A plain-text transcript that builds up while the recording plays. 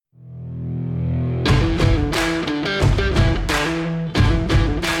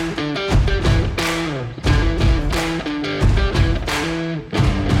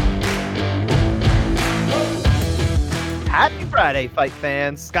Hey fight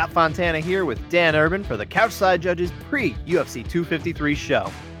fans, Scott Fontana here with Dan Urban for the Couchside Judges pre-UFC 253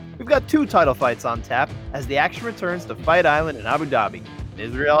 show. We've got 2 title fights on tap as the action returns to Fight Island in Abu Dhabi.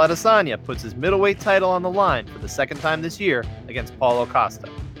 Israel Adesanya puts his middleweight title on the line for the second time this year against Paulo Costa,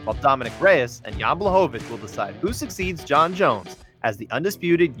 while Dominic Reyes and Jan Blachowicz will decide who succeeds John Jones as the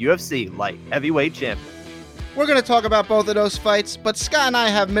undisputed UFC light heavyweight champion. We're going to talk about both of those fights, but Scott and I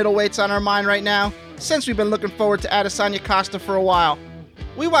have middleweights on our mind right now, since we've been looking forward to Adesanya Costa for a while.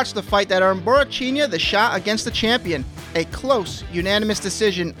 We watched the fight that earned Borrachinha the shot against the champion, a close, unanimous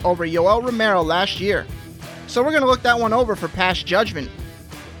decision over Yoel Romero last year. So we're going to look that one over for past judgment.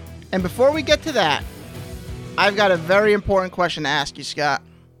 And before we get to that, I've got a very important question to ask you, Scott.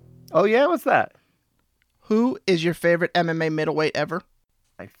 Oh yeah, what's that? Who is your favorite MMA middleweight ever?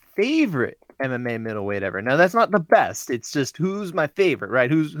 My favorite MMA middleweight ever. Now that's not the best. It's just who's my favorite, right?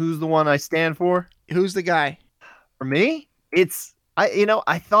 Who's the one I stand for? Who's the guy? For me,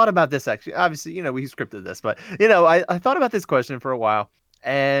 I thought about this actually. Obviously, we scripted this, but I thought about this question for a while,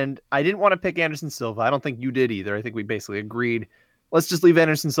 and I didn't want to pick Anderson Silva. I don't think you did either. I think we basically agreed. Let's just leave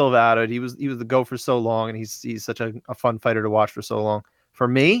Anderson Silva out of it. He was the GOAT for so long, and he's such a fun fighter to watch for so long. For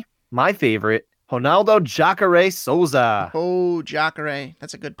me, my favorite, Ronaldo Jacare Souza. Oh, Jacare.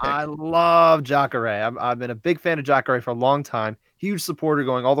 That's a good pick. I love Jacare. I've been a big fan of Jacare for a long time. Huge supporter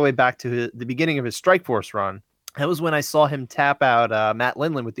going all the way back to the beginning of his Strikeforce run. That was when I saw him tap out Matt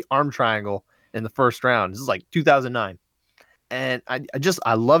Lindland with the arm triangle in the first round. This is like 2009. And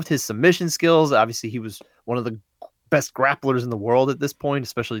I loved his submission skills. Obviously, he was one of the best grapplers in the world at this point,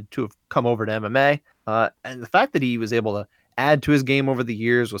 especially to have come over to MMA. And the fact that he was able to add to his game over the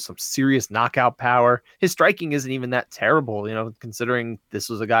years with some serious knockout power. His striking isn't even that terrible, considering this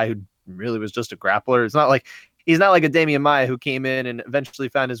was a guy who really was just a grappler. He's not like a Damian Maia who came in and eventually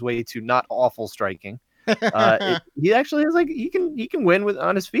found his way to not awful striking. He actually is he can win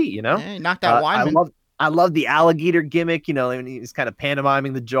on his feet, Yeah, he knocked out Weidman. I love the alligator gimmick, when he's kind of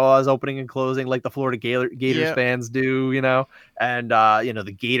pantomiming the jaws opening and closing like the Florida Gators fans do, and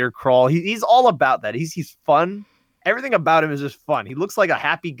the gator crawl. He's all about that. He's fun. Everything about him is just fun. He looks like a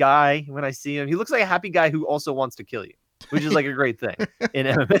happy guy when I see him. He looks like a happy guy who also wants to kill you, which is like a great thing in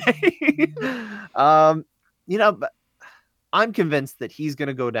MMA. But I'm convinced that he's going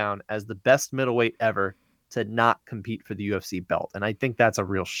to go down as the best middleweight ever to not compete for the UFC belt. And I think that's a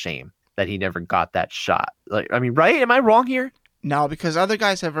real shame that he never got that shot. Right? Am I wrong here? No, because other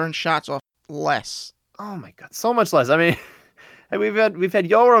guys have earned shots off less. Oh my God, so much less. We've had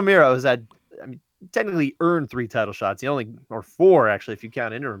Yoel Romero who's had, technically earned 3 title shots. He only, or 4 actually, if you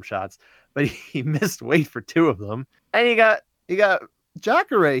count interim shots, but he missed weight for 2 of them. And you got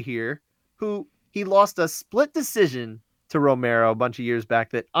Jacare here, who he lost a split decision to Romero a bunch of years back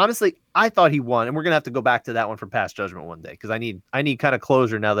that honestly I thought he won, and we're gonna have to go back to that one for past judgment one day because I need kind of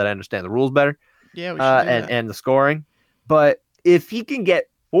closure now that I understand the rules better. Yeah, we should and the scoring. But if he can get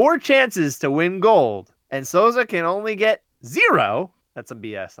 4 chances to win gold and Souza can only get 0, that's some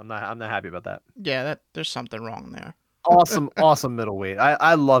BS. I'm not happy about that. Yeah, there's something wrong there. Awesome middleweight.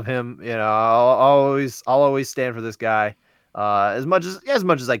 I love him. I'll always stand for this guy as much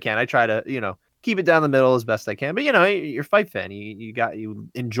as I can. I try to keep it down the middle as best I can. But you're a fight fan. You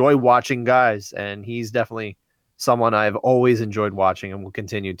enjoy watching guys, and he's definitely someone I've always enjoyed watching and will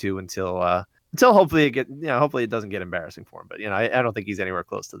continue to until hopefully it doesn't get embarrassing for him. But I don't think he's anywhere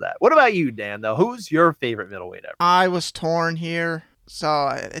close to that. What about you, Dan? Though, who's your favorite middleweight ever? I was torn here, so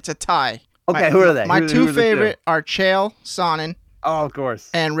it's a tie. Okay, who are they? My two favorite are Chael Sonnen. Oh, of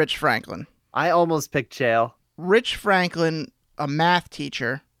course. And Rich Franklin. I almost picked Chael. Rich Franklin, a math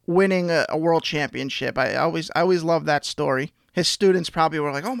teacher, winning a world championship. I always love that story. His students probably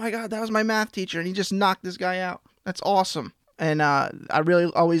were like, "Oh my God, that was my math teacher, and he just knocked this guy out." That's awesome. And I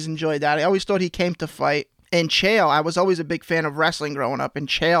really always enjoyed that. I always thought he came to fight. And Chael, I was always a big fan of wrestling growing up, and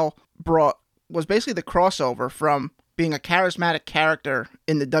Chael was basically the crossover from being a charismatic character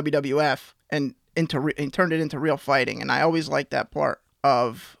in the WWF and turned it into real fighting. And I always liked that part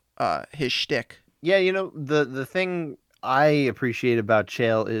of his shtick. Yeah, the thing I appreciate about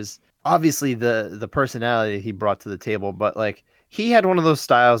Chael is obviously the personality he brought to the table, but he had one of those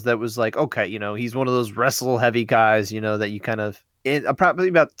styles that was okay, he's one of those wrestle heavy guys, that you kind of, probably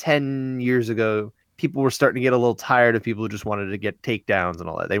about 10 years ago, people were starting to get a little tired of people who just wanted to get takedowns and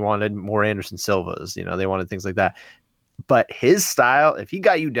all that. They wanted more Anderson Silvas, they wanted things like that. But his style, if he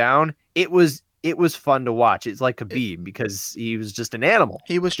got you down, it was fun to watch. It's like Khabib because he was just an animal.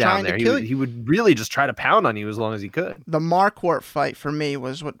 He was down trying there. to kill you. He would really just try to pound on you as long as he could. The Marquardt fight for me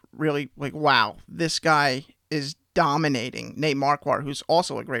was what really wow, this guy is dominating Nate Marquardt, who's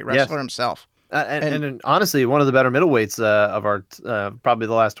also a great wrestler himself. And And honestly, one of the better middleweights of our probably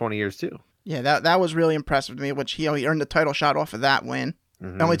the last 20 years too. yeah, that was really impressive to me. Which he earned the title shot off of that win.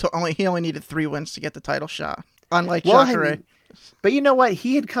 Hmm. He only needed 3 wins to get the title shot. Unlike Well, I Jacare. mean, but you know what?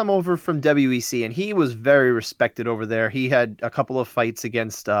 He had come over from WEC and he was very respected over there. He had a couple of fights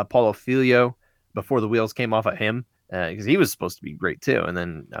against Paulo Filho before the wheels came off of him because he was supposed to be great too. And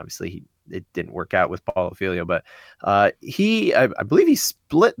then obviously it didn't work out with Paulo Filho, but I believe he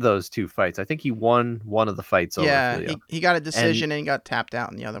split those 2 fights. I think he won one of the fights over Yeah, Filho. he got a decision and he got tapped out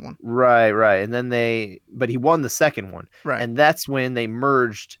in the other one. Right. And then but he won the second one. Right. And that's when they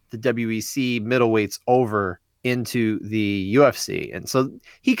merged the WEC middleweights over into the UFC. And so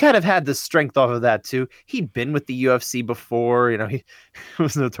he kind of had the strength off of that too. He'd been with the UFC before, he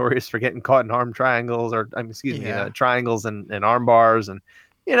was notorious for getting caught in arm triangles triangles and arm bars. And,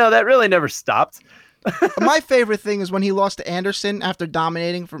 that really never stopped. My favorite thing is when he lost to Anderson after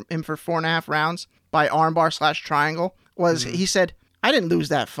dominating him for 4.5 rounds by armbar / triangle was he said, I didn't lose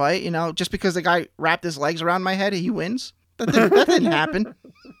that fight, just because the guy wrapped his legs around my head, he wins. That didn't happen.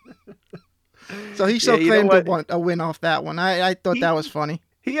 So he claimed a win off that one. I thought that was funny.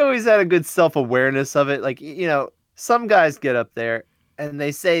 He always had a good self-awareness of it. Like, some guys get up there and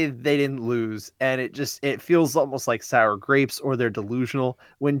they say they didn't lose, and it feels almost like sour grapes or they're delusional.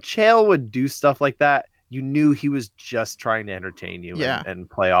 When Chael would do stuff like that, you knew he was just trying to entertain you and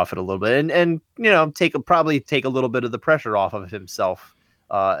play off it a little bit and probably take a little bit of the pressure off of himself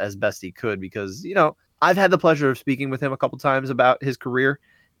as best he could because, I've had the pleasure of speaking with him a couple times about his career,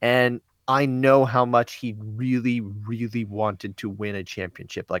 and I know how much he really, really wanted to win a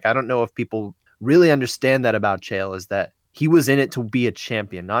championship. Like, I don't know if people really understand that about Chael, is that he was in it to be a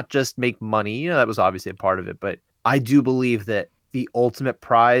champion, not just make money. That was obviously a part of it. But I do believe that the ultimate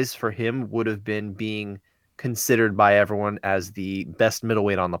prize for him would have been being considered by everyone as the best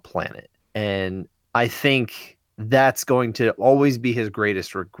middleweight on the planet. And I think that's going to always be his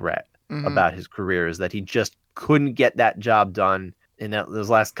greatest regret about his career, is that he just couldn't get that job done in those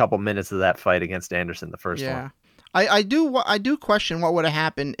last couple minutes of that fight against Anderson, the first one. I do question what would have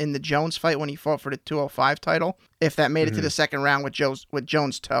happened in the Jones fight when he fought for the 205 title if that made it to the second round with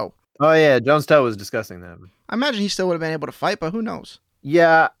Jones' toe. Oh yeah, Jones' toe was disgusting that. I imagine he still would have been able to fight, but who knows?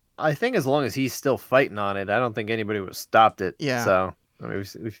 Yeah, I think as long as he's still fighting on it, I don't think anybody would have stopped it. Yeah. So I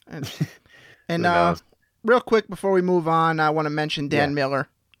mean, and real quick before we move on, I want to mention Dan Miller,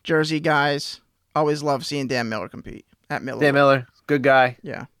 Jersey guys. Always love seeing Dan Miller compete at Miller. Dan Miller, good guy.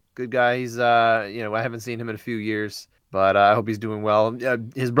 Yeah. Good guy. He's I haven't seen him in a few years, but I hope he's doing well.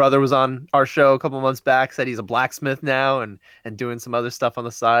 His brother was on our show a couple months back, said he's a blacksmith now and doing some other stuff on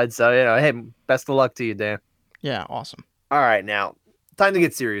the side. So, hey, best of luck to you, Dan. Yeah, awesome. All right, now, time to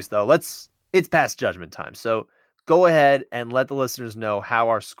get serious though. It's past judgment time. So, go ahead and let the listeners know how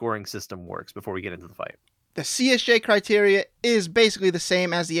our scoring system works before we get into the fight. The CSJ criteria is basically the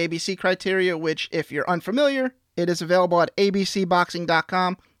same as the ABC criteria, which, if you're unfamiliar, it is available at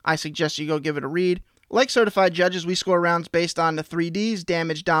abcboxing.com. I suggest you go give it a read. Like certified judges, we score rounds based on the 3Ds,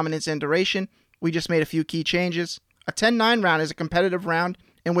 damage, dominance, and duration. We just made a few key changes. A 10-9 round is a competitive round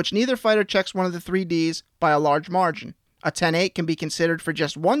in which neither fighter checks one of the 3Ds by a large margin. A 10-8 can be considered for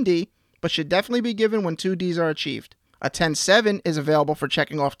just 1D, but should definitely be given when 2Ds are achieved. A 10-7 is available for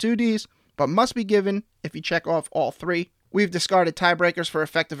checking off 2Ds, but must be given if you check off all 3. We've discarded tiebreakers for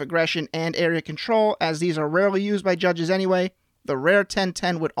effective aggression and area control, as these are rarely used by judges anyway. The rare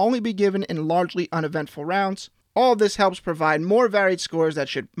 10-10 would only be given in largely uneventful rounds. All of this helps provide more varied scores that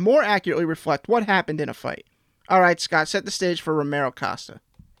should more accurately reflect what happened in a fight. All right, Scott, set the stage for Romero Costa.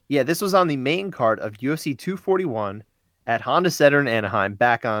 Yeah, this was on the main card of UFC 241 at Honda Center in Anaheim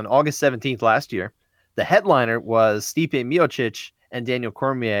back on August 17th last year. The headliner was Stipe Miocic and Daniel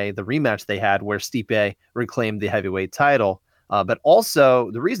Cormier, the rematch they had where Stipe reclaimed the heavyweight title. But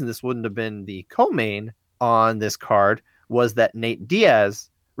also, the reason this wouldn't have been the co-main on this card was that Nate Diaz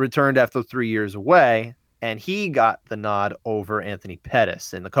returned after 3 years away, and he got the nod over Anthony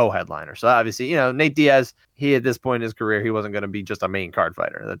Pettis in the co-headliner. So obviously, Nate Diaz, at this point in his career, he wasn't going to be just a main card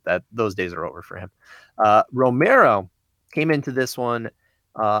fighter. That those days are over for him. Romero came into this one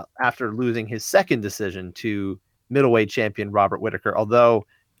after losing his second decision to middleweight champion Robert Whittaker, although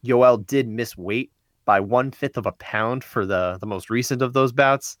Yoel did miss weight by 1/5 of a pound for the most recent of those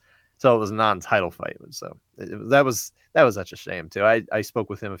bouts. So it was a non-title fight. So that was such a shame too. I spoke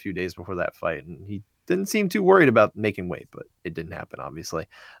with him a few days before that fight, and he didn't seem too worried about making weight, but it didn't happen, obviously.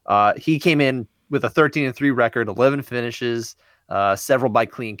 He came in with a 13-3 record, 11 finishes, several by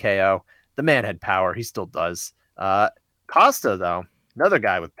clean KO. The man had power. He still does. Costa, though, another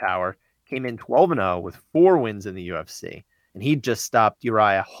guy with power, came in 12-0 with 4 wins in the UFC, and he just stopped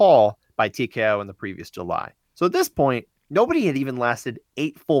Uriah Hall by TKO in the previous July. So at this point, nobody had even lasted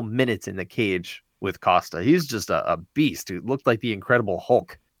 8 full minutes in the cage with Costa. He's just a beast who looked like the Incredible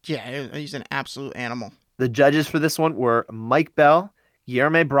Hulk. Yeah, he's an absolute animal. The judges for this one were Mike Bell,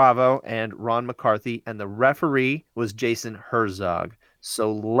 Guilherme Bravo, and Ron McCarthy, and the referee was Jason Herzog.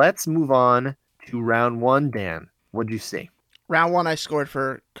 So let's move on to round 1, Dan. What'd you see? Round 1, I scored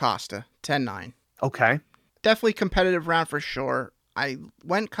for Costa, 10-9. Okay. Definitely competitive round for sure. I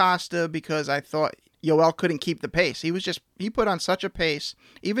went Costa because I thought Yoel couldn't keep the pace. He put on such a pace,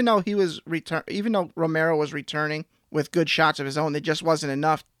 even though Romero was returning with good shots of his own, it just wasn't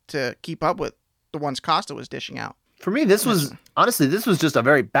enough to keep up with the ones Costa was dishing out. For me, this was just a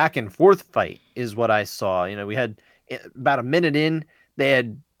very back and forth fight is what I saw. We had about a minute in, they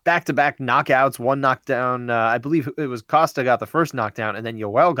had back-to-back knockouts, one knockdown. I believe it was Costa got the first knockdown, and then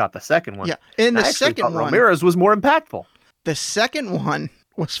Yoel got the second one. Yeah, and the second one, Romero's was more impactful. The second one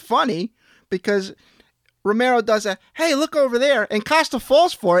was funny because Romero does a, hey, look over there, and Costa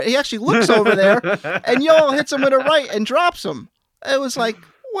falls for it. He actually looks over there, and Yoel hits him with a right and drops him. It was like,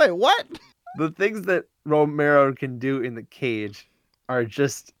 wait, what? The things that Romero can do in the cage are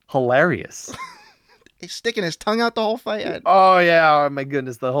just hilarious. He's sticking his tongue out the whole fight. Oh yeah, oh my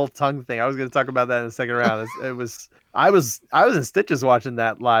goodness, the whole tongue thing. I was going to talk about that in the second round. I was in stitches watching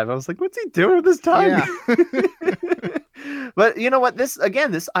that live. I was like, what's he doing with his tongue? Yeah. But you know what?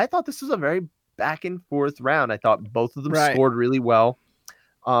 I thought this was a very back and forth round. I thought both of them scored really well.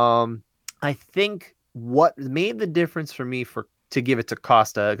 I think what made the difference for me to give it to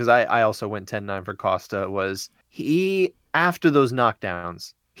Costa, because I also went 10-9 for Costa, was he, after those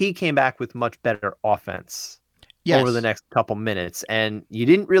knockdowns, he came back with much better offense over the next couple minutes. And you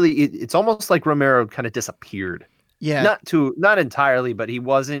didn't really, it's almost like Romero kind of disappeared. Yeah. Not entirely, but he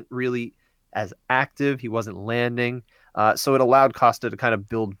wasn't really as active. He wasn't landing. So it allowed Costa to kind of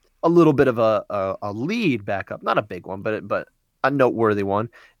build a little bit of a lead back up. Not a big one, but a noteworthy one.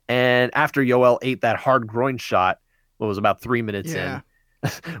 And after Yoel ate that hard groin shot, what was about 3 minutes in.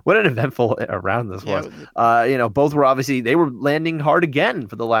 What an eventful round this was. Both were they were landing hard again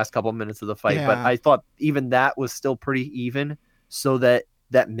for the last couple of minutes of the fight. Yeah. But I thought even that was still pretty even. So that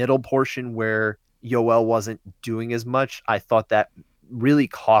middle portion where Yoel wasn't doing as much, I thought that really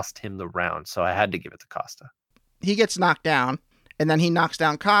cost him the round. So I had to give it to Costa. He gets knocked down, and then he knocks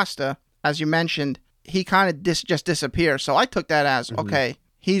down Costa. As you mentioned, he kind of just disappears. So I took that as, okay,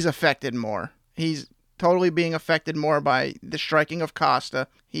 he's affected more. He's totally being affected more by the striking of Costa.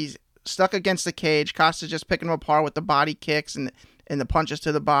 He's stuck against the cage. Costa's just picking him apart with the body kicks and the punches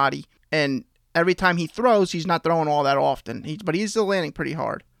to the body. And every time he throws, he's not throwing all that often. But he's still landing pretty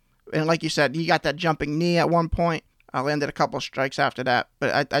hard. And like you said, he got that jumping knee at one point. I landed a couple of strikes after that.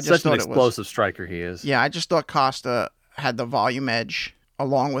 But I just thought an explosive striker he is. Yeah, I just thought Costa had the volume edge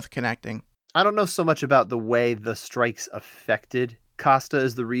along with connecting. I don't know so much about the way the strikes affected Costa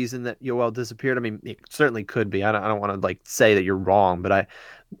is the reason that Yoel disappeared. I mean, it certainly could be. I don't want to say that you're wrong, but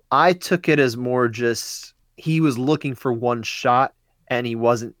I took it as more just he was looking for one shot and he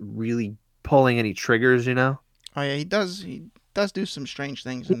wasn't really pulling any triggers, Oh yeah, he does do some strange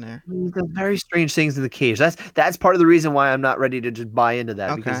things in there. He does very strange things in the cage. That's part of the reason why I'm not ready to just buy into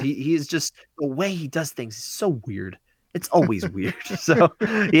that because he's just the way he does things is so weird. It's always weird. So,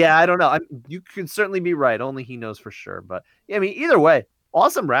 yeah, I don't know. You could certainly be right. Only he knows for sure. But, yeah, I mean, either way,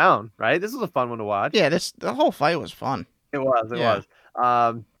 awesome round, right? This was a fun one to watch. Yeah, the whole fight was fun. It was.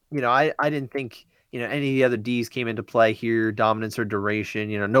 I didn't think, any of the other Ds came into play here, dominance or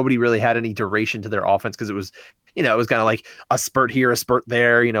duration. Nobody really had any duration to their offense because it was, it was kind of like a spurt here, a spurt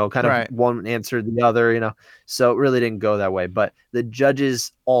there, kind of one answered the other, So it really didn't go that way. But the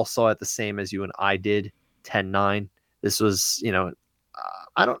judges all saw it the same as you and I did, 10-9. This was,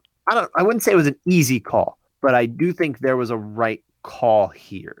 I wouldn't say it was an easy call, but I do think there was a right call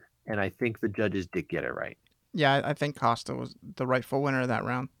here. And I think the judges did get it right. Yeah, I think Costa was the rightful winner of that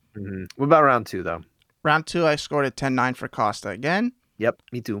round. Mm-hmm. What about round 2, though? Round 2, I scored a 10-9 for Costa again. Yep,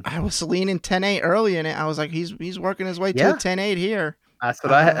 me too. I was leaning 10-8 early in it. I was like, he's working his way to a 10-8 here. That's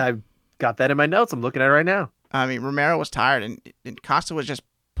what I got that in my notes. I'm looking at it right now. I mean, Romero was tired, and Costa was just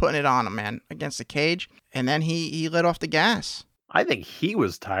putting it on him, man, against the cage. And then he let off the gas. I think he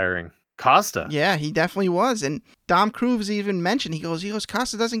was tiring. Costa. Yeah, he definitely was. And Dom Cruz even mentioned, he goes,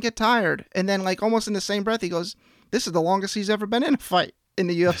 Costa doesn't get tired. And then almost in the same breath, he goes, this is the longest he's ever been in a fight in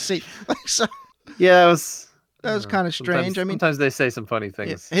the UFC. Yeah, that was kind of strange. Sometimes they say some funny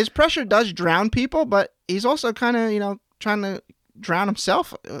things. His pressure does drown people, but he's also kind of, trying to drown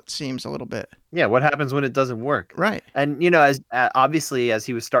himself, it seems, a little bit. Yeah, what happens when it doesn't work? Right. And, as obviously as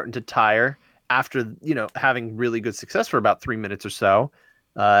he was starting to tire after, having really good success for about 3 minutes or so,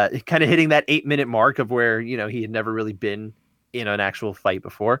 kind of hitting that 8-minute mark of where, he had never really been in an actual fight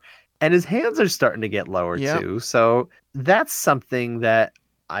before. And his hands are starting to get lower Yep. too. So that's something that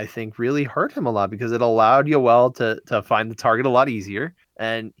I think really hurt him a lot because it allowed Yoel to find the target a lot easier.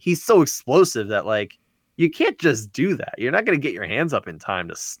 And he's so explosive that like you can't just do that. You're not going to get your hands up in time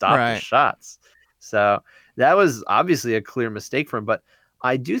to stop the Right. shots. So that was obviously a clear mistake for him. But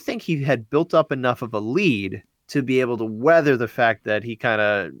I do think he had built up enough of a lead to be able to weather the fact that he kind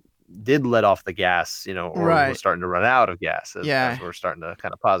of did let off the gas, or was Right. starting to run out of gas, as Yeah. we're starting to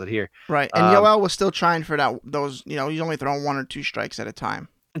kind of posit here. Right. And Yoel was still trying for those, he's only throwing 1 or 2 strikes at a time.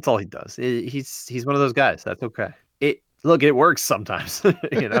 That's all he does. He's one of those guys. That's okay. It works sometimes.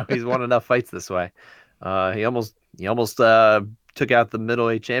 He's won enough fights this way. He almost took out the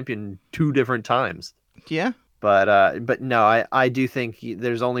middleweight champion 2 different times. Yeah. But no, I do think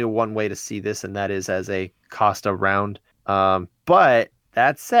there's only one way to see this, and that is as a Costa round. But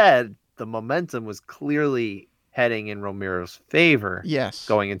that said, the momentum was clearly heading in Romero's favor. Yes.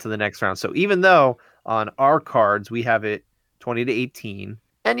 Going into the next round. So even though on our cards we have it 20-18,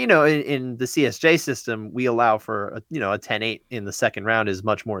 and in the CSJ system we allow for a 10-8 in the second round is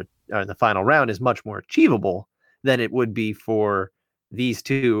much more, or in the final round is much more achievable than it would be for these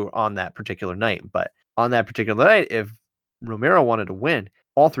two on that particular night. But on that particular night, if Romero wanted to win,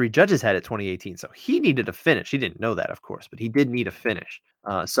 all 3 judges had it 20-18. So he needed a finish. He didn't know that, of course, but he did need a finish.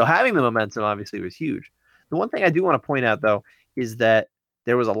 So having the momentum obviously was huge. The one thing I do want to point out, though, is that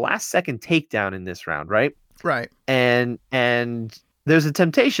there was a last-second takedown in this round, right? Right. And there's a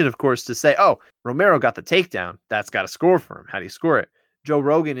temptation, of course, to say, oh, Romero got the takedown. That's got to score for him. How do you score it? Joe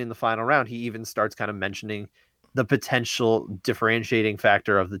Rogan in the final round, he even starts kind of mentioning the potential differentiating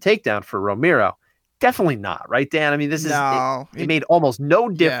factor of the takedown for Romero. Definitely not, right, Dan? I mean, it made almost no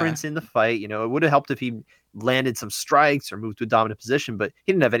difference in the fight. It would have helped if he landed some strikes or moved to a dominant position, but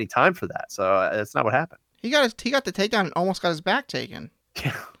he didn't have any time for that. So that's not what happened. He got the takedown and almost got his back taken.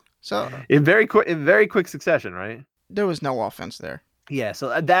 Yeah. So in very quick succession, right? There was no offense there. Yeah,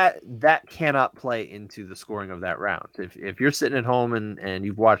 so that cannot play into the scoring of that round. If you're sitting at home and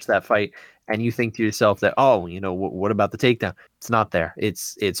you've watched that fight and you think to yourself that, what about the takedown? It's not there.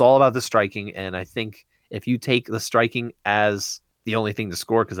 It's all about the striking, and I think if you take the striking as the only thing to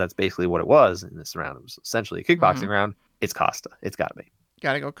score, because that's basically what it was in this round, it was essentially a kickboxing round. It's Costa. It's got to be.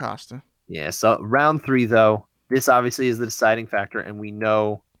 Got to go Costa. Yeah. So round 3, though, this obviously is the deciding factor, and we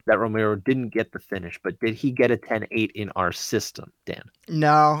know that Romero didn't get the finish, but did he get a 10-8 in our system, Dan?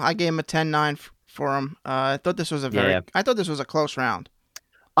 No, I gave him a 10-9 for him. I thought this was I thought this was a close round.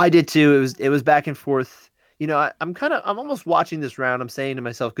 I did too. It was back and forth. I'm almost watching this round. I'm saying to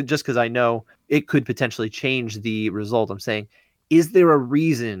myself, just because I know it could potentially change the result, I'm saying, is there a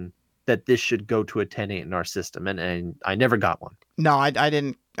reason that this should go to a 10-8 in our system? And I never got one. No, I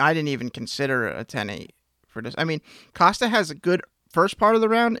didn't even consider a 10-8 for this. I mean, Costa has a good first part of the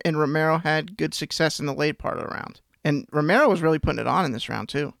round, and Romero had good success in the late part of the round. And Romero was really putting it on in this round,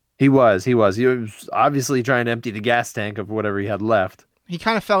 too. He was. He was obviously trying to empty the gas tank of whatever he had left. He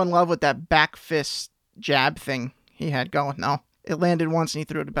kind of fell in love with that back fist jab thing he had going. No, it landed once, and he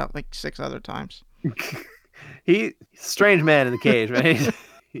threw it about 6 other times. He's a strange man in the cage, man.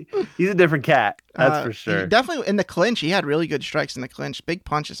 He's a different cat, that's for sure. Definitely in the clinch, he had really good strikes in the clinch. Big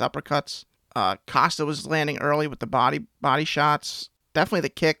punches, uppercuts. Costa was landing early with the body shots. Definitely the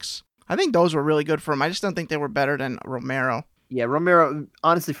kicks. I think those were really good for him. I just don't think they were better than Romero. Yeah, Romero,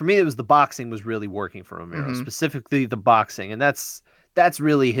 honestly, for me, it was the boxing was really working for Romero, specifically the boxing. And that's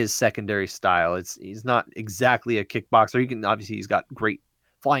really his secondary style. He's not exactly a kickboxer. Obviously, he's got great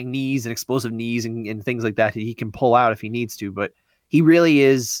flying knees and explosive knees and things like that he can pull out if he needs to. But he really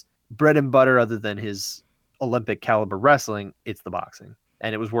is bread and butter other than his Olympic caliber wrestling. It's the boxing.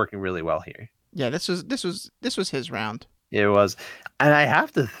 And it was working really well here. Yeah, this was his round. It was. And I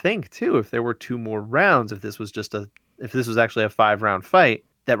have to think too, if there were 2 more rounds, if this was actually a 5-round fight,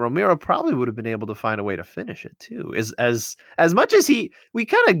 that Romero probably would have been able to find a way to finish it too. As much as we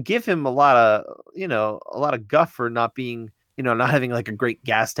kind of give him a lot of guff for not being, not having a great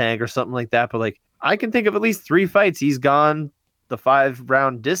gas tank or something like that. But I can think of at least 3 fights he's gone the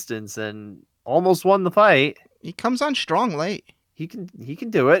 5-round distance and almost won the fight. He comes on strong late. He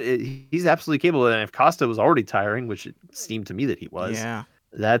can do it. He's absolutely capable. And if Costa was already tiring, which it seemed to me that he was, yeah,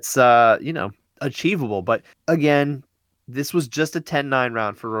 that's achievable. But again, this was just a 10-9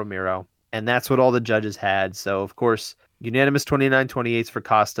 round for Romero, and that's what all the judges had. So of course, unanimous 29-28 for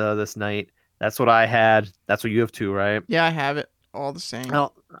Costa this night. That's what I had. That's what you have too, right? Yeah, I have it all the same. I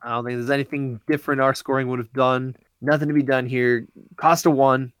don't think there's anything different our scoring would have done. Nothing to be done here. Costa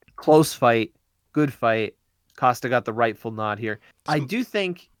won. Close fight. Good fight. Costa got the rightful nod here. I do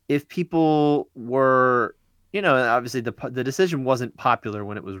think if people were, obviously the decision wasn't popular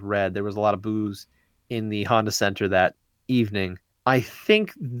when it was read. There was a lot of boos in the Honda Center that evening. I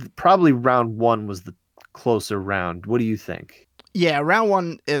think probably round 1 was the closer round. What do you think? Yeah, round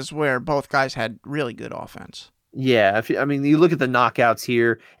 1 is where both guys had really good offense. Yeah, you look at the knockouts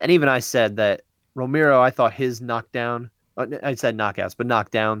here, and even I said that Romero, I thought his knockdown, I said knockouts, but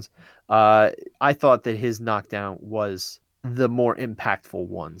knockdowns, I thought that his knockdown was the more impactful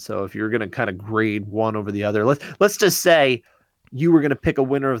one. So if you're going to kind of grade one over the other, let's just say you were going to pick a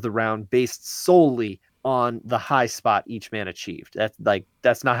winner of the round based solely on the high spot each man achieved.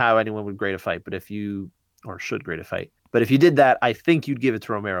 That's not how anyone would grade a fight, or should grade a fight. But if you did that, I think you'd give it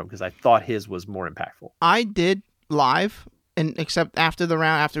to Romero because I thought his was more impactful. I did live, and except after the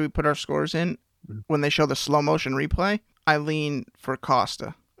round, after we put our scores in, when they show the slow motion replay, I lean for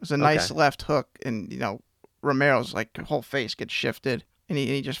Costa. It was a nice left hook, and Romero's whole face gets shifted, and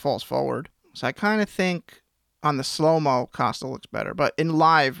he just falls forward. So I kind of think on the slow-mo, Costa looks better. But in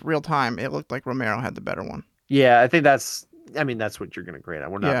live, real time, it looked like Romero had the better one. Yeah, I think that's what you're going to grade on.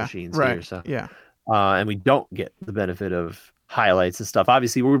 We're not machines here, so yeah. And we don't get the benefit of highlights and stuff.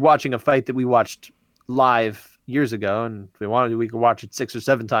 Obviously, we're watching a fight that we watched live years ago, and if we wanted to, we could watch it 6 or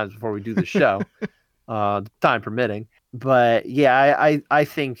 7 times before we do the show, time permitting. But yeah, I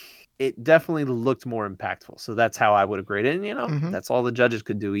think it definitely looked more impactful. So that's how I would have graded. And that's all the judges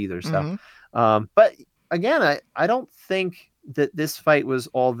could do either. So, but again, I don't think that this fight was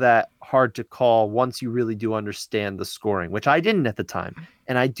all that hard to call once you really do understand the scoring, which I didn't at the time.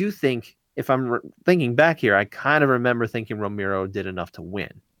 And I do think, if I'm thinking back here, I kind of remember thinking Romero did enough to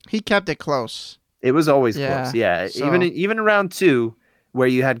win. He kept it close. It was always close. Yeah. So, even in round 2 where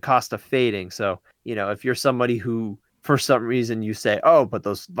you had Costa fading. So, if you're somebody who, for some reason, you say, oh, but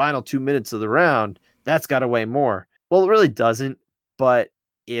those final 2 minutes of the round, that's got to weigh more. Well, it really doesn't. But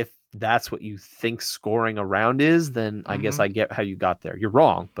if that's what you think scoring a round is, then I guess I get how you got there. You're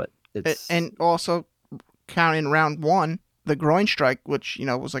wrong, but it's... And also, counting round 1, the groin strike, which,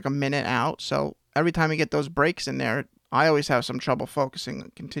 was like a minute out. So every time you get those breaks in there, I always have some trouble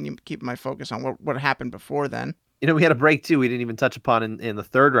focusing, continue keeping my focus on what happened before then. We had a break too. We didn't even touch upon in the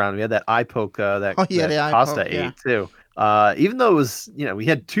 3rd round. We had that eye poke that Costa ate too. Even though it was, we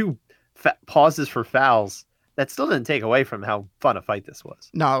had 2 pauses for fouls, that still didn't take away from how fun a fight this was.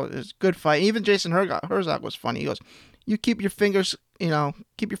 No, it was a good fight. Even Jason Herzog was funny. He goes, "You keep your fingers,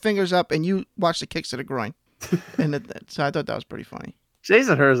 up, and you watch the kicks to the groin." So I thought that was pretty funny.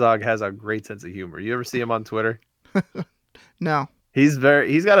 Jason Herzog has a great sense of humor. You ever see him on Twitter? No. He's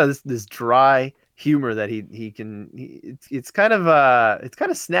got this dry humor that he can. It's kind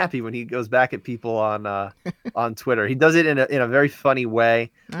of snappy when he goes back at people on Twitter. He does it in a very funny way.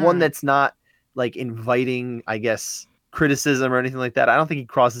 One that's not like inviting, I guess, criticism or anything like that. I don't think he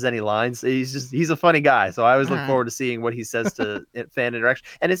crosses any lines. He's a funny guy. So I always look forward to seeing what he says to fan interaction.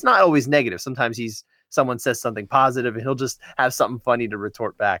 And it's not always negative. Sometimes someone says something positive and he'll just have something funny to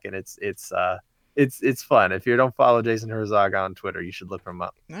retort back. And it's fun. If you don't follow Jason Herzog on Twitter, you should look him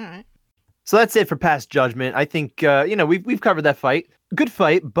up. All right. So that's it for Past Judgment. I think we've covered that fight. Good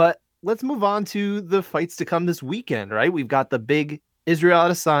fight, but let's move on to the fights to come this weekend, right? We've got the big Israel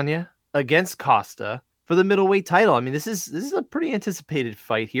Adesanya against Costa for the middleweight title. I mean, this is a pretty anticipated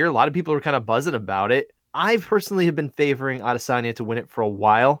fight here. A lot of people are kind of buzzing about it. I personally have been favoring Adesanya to win it for a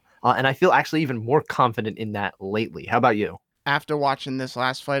while, and I feel actually even more confident in that lately. How about you? After watching this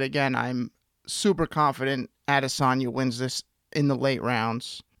last fight again, I'm super confident Adesanya wins this in the late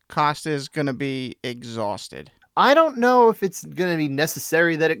rounds. Costa is going to be exhausted. I don't know if it's going to be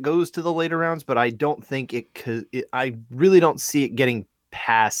necessary that it goes to the later rounds, but I don't think it could. I really don't see it getting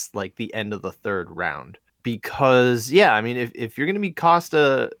past like the end of the 3rd round because, yeah, I mean, if you're going to be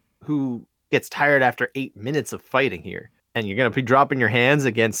Costa who gets tired after 8 minutes of fighting here and you're going to be dropping your hands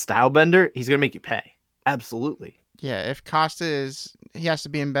against Stylebender, he's going to make you pay. Absolutely. Yeah, if Costa he has to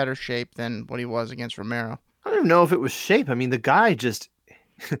be in better shape than what he was against Romero. I don't even know if it was shape. I mean, the guy just,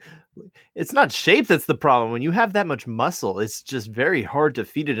 it's not shape that's the problem. When you have that much muscle, it's just very hard to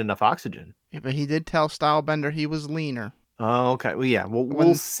feed it enough oxygen. Yeah, but he did tell Stylebender he was leaner. Oh, okay. Well, yeah,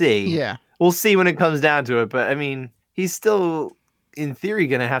 we'll see. Yeah. We'll see when it comes down to it. But, I mean, he's still, in theory,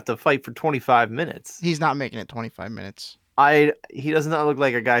 going to have to fight for 25 minutes. He's not making it 25 minutes. He does not look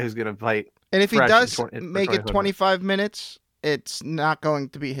like a guy who's going to fight. And if he does make it 25 minutes, it's not going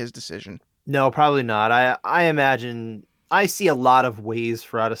to be his decision. No, probably not. I imagine I see a lot of ways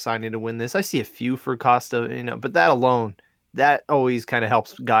for Adesanya to win this. I see a few for Costa, but that alone, that always kind of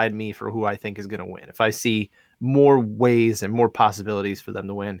helps guide me for who I think is going to win. If I see more ways and more possibilities for them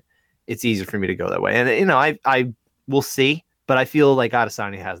to win, it's easier for me to go that way. And, you know, I will see, but I feel like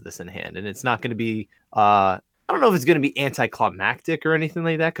Adesanya has this in hand, and it's not going to be, I don't know if it's going to be anticlimactic or anything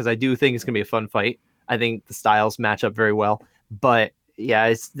like that, because I do think it's going to be a fun fight. I think the styles match up very well, but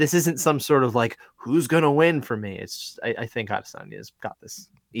yeah, this isn't some sort of like who's going to win for me. It's just, I think Adesanya's got this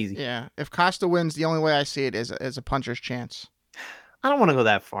easy. Yeah, if Costa wins, the only way I see it is a puncher's chance. I don't want to go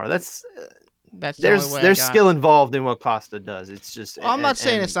that far. That's there's skill involved in what Costa does. It's just I'm not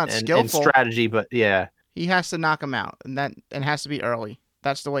saying it's not skillful and strategy, but yeah, he has to knock him out, and has to be early.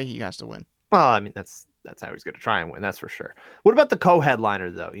 That's the way he has to win. Well, I mean that's how he's going to try and win. That's for sure. What about the co-headliner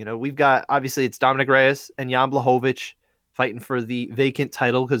though? You know, we've got obviously it's Dominic Reyes and Jan Blachowicz fighting for the vacant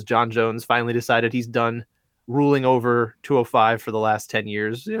title because John Jones finally decided he's done ruling over 205 for the last 10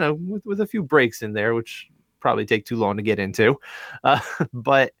 years. You know, with a few breaks in there, which probably take too long to get into.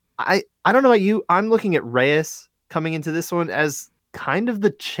 But I don't know about you. I'm looking at Reyes coming into this one as kind of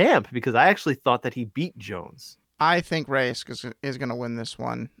the champ because I actually thought that he beat Jones. I think Reyes is going to win this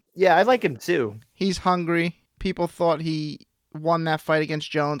one. Yeah, I like him too. He's hungry. People thought he won that fight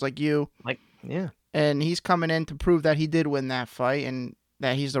against Jones, like you. Yeah. And he's coming in to prove that he did win that fight and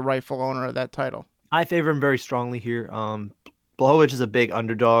that he's the rightful owner of that title. I favor him very strongly here. Blachowicz is a big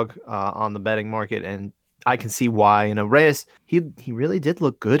underdog on the betting market, and I can see why. You know, Reyes, he really did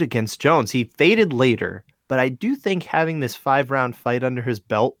look good against Jones. He faded later, but I do think having this 5-round fight under his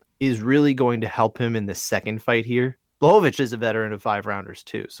belt is really going to help him in the second fight here. Blachowicz is a veteran of 5-rounders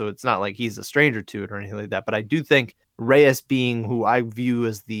too, so it's not like he's a stranger to it or anything like that. But I do think Reyes, being who I view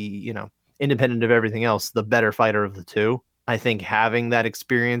as the, you know, independent of everything else, the better fighter of the two, I think having that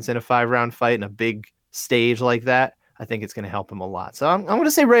experience in a 5-round fight in a big stage like that, I think it's going to help him a lot. So I'm going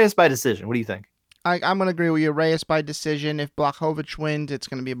to say Reyes by decision. What do you think? I'm going to agree with you. Reyes by decision. If Blachowicz wins, it's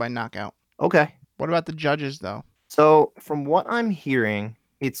going to be by knockout. Okay. What about the judges, though? So from what I'm hearing,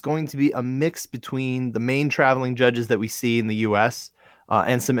 it's going to be a mix between the main traveling judges that we see in the U.S.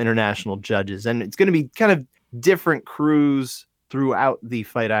 And some international judges. And it's going to be kind of different crews throughout the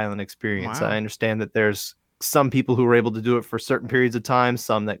Fight Island experience. Wow. I understand that there's some people who are able to do it for certain periods of time,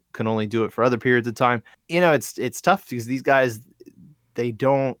 some that can only do it for other periods of time. You know, it's tough because these guys,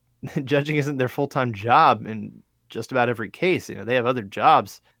 judging isn't their full-time job in just about every case. You know, they have other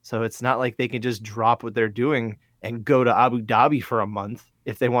jobs. So it's not like they can just drop what they're doing and go to Abu Dhabi for a month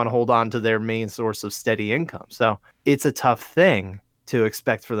if they want to hold on to their main source of steady income. So it's a tough thing to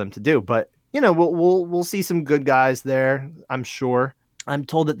expect for them to do. But, you know, we'll see some good guys there, I'm sure. I'm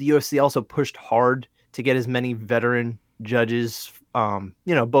told that the UFC also pushed hard to get as many veteran judges, you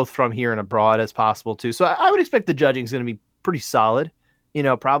know, both from here and abroad as possible too. So I would expect the judging is going to be pretty solid, you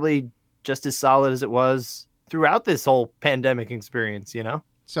know, probably just as solid as it was throughout this whole pandemic experience, you know?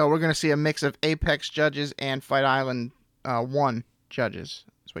 So we're going to see a mix of Apex judges and Fight Island 1 judges.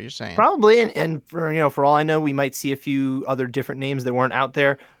 That's what you're saying. Probably. And for, you know, for all I know, we might see a few other different names that weren't out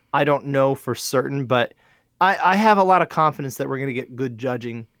there. I don't know for certain, but I have a lot of confidence that we're going to get good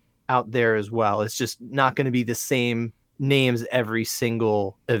judging out there as well. It's just not going to be the same names every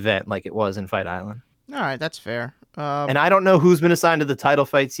single event like it was in Fight Island. All right, that's fair. And I don't know who's been assigned to the title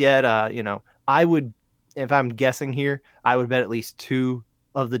fights yet. You know, I would, if I'm guessing here, I would bet at least 2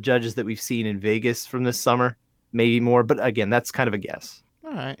 of the judges that we've seen in Vegas from this summer, maybe more. But again, that's kind of a guess.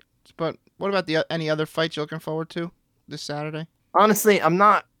 All right. But what about any other fights you're looking forward to this Saturday? Honestly, I'm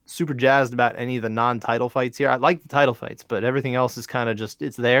not super jazzed about any of the non-title fights here. I like the title fights, but everything else is kind of just,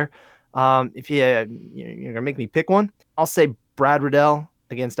 it's there. If you're going to make me pick one, I'll say Brad Riddell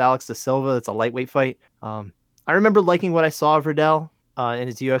against Alex Da Silva. That's a lightweight fight. I remember liking what I saw of Riddell in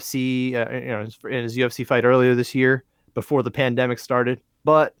his UFC, in his UFC fight earlier this year before the pandemic started.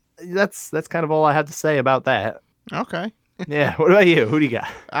 But that's kind of all I have to say about that. Okay. Yeah. What about you? Who do you got?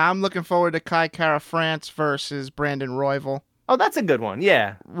 I'm looking forward to Kai Kara France versus Brandon Royval. Oh, that's a good one.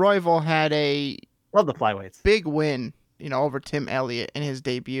 Yeah. Royval had a love the flyweights. Big win, over Tim Elliott in his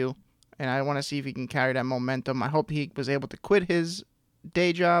debut. And I want to see if he can carry that momentum. I hope he was able to quit his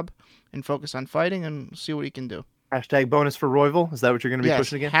day job and focus on fighting and see what he can do. Hashtag bonus for Royval. Is that what you're going to be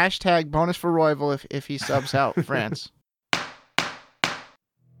pushing again? Hashtag bonus for Royval if he subs out France.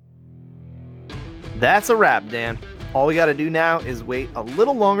 That's a wrap, Dan. All we got to do now is wait a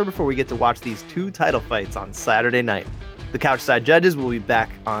little longer before we get to watch these 2 title fights on Saturday night. The Couchside Judges will be back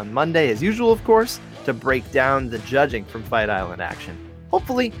on Monday, as usual, of course, to break down the judging from Fight Island action.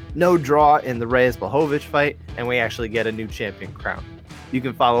 Hopefully, no draw in the Reyes-Blachowicz fight, and we actually get a new champion crowned. You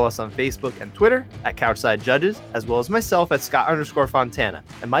can follow us on Facebook and Twitter at Couchside Judges, as well as myself at Scott_Fontana,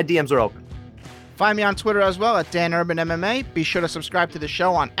 and my DMs are open. Find me on Twitter as well at Dan Urban MMA. Be sure to subscribe to the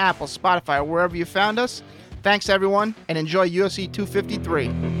show on Apple, Spotify, or wherever you found us. Thanks, everyone, and enjoy UFC 253.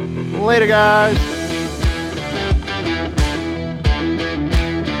 Later, guys.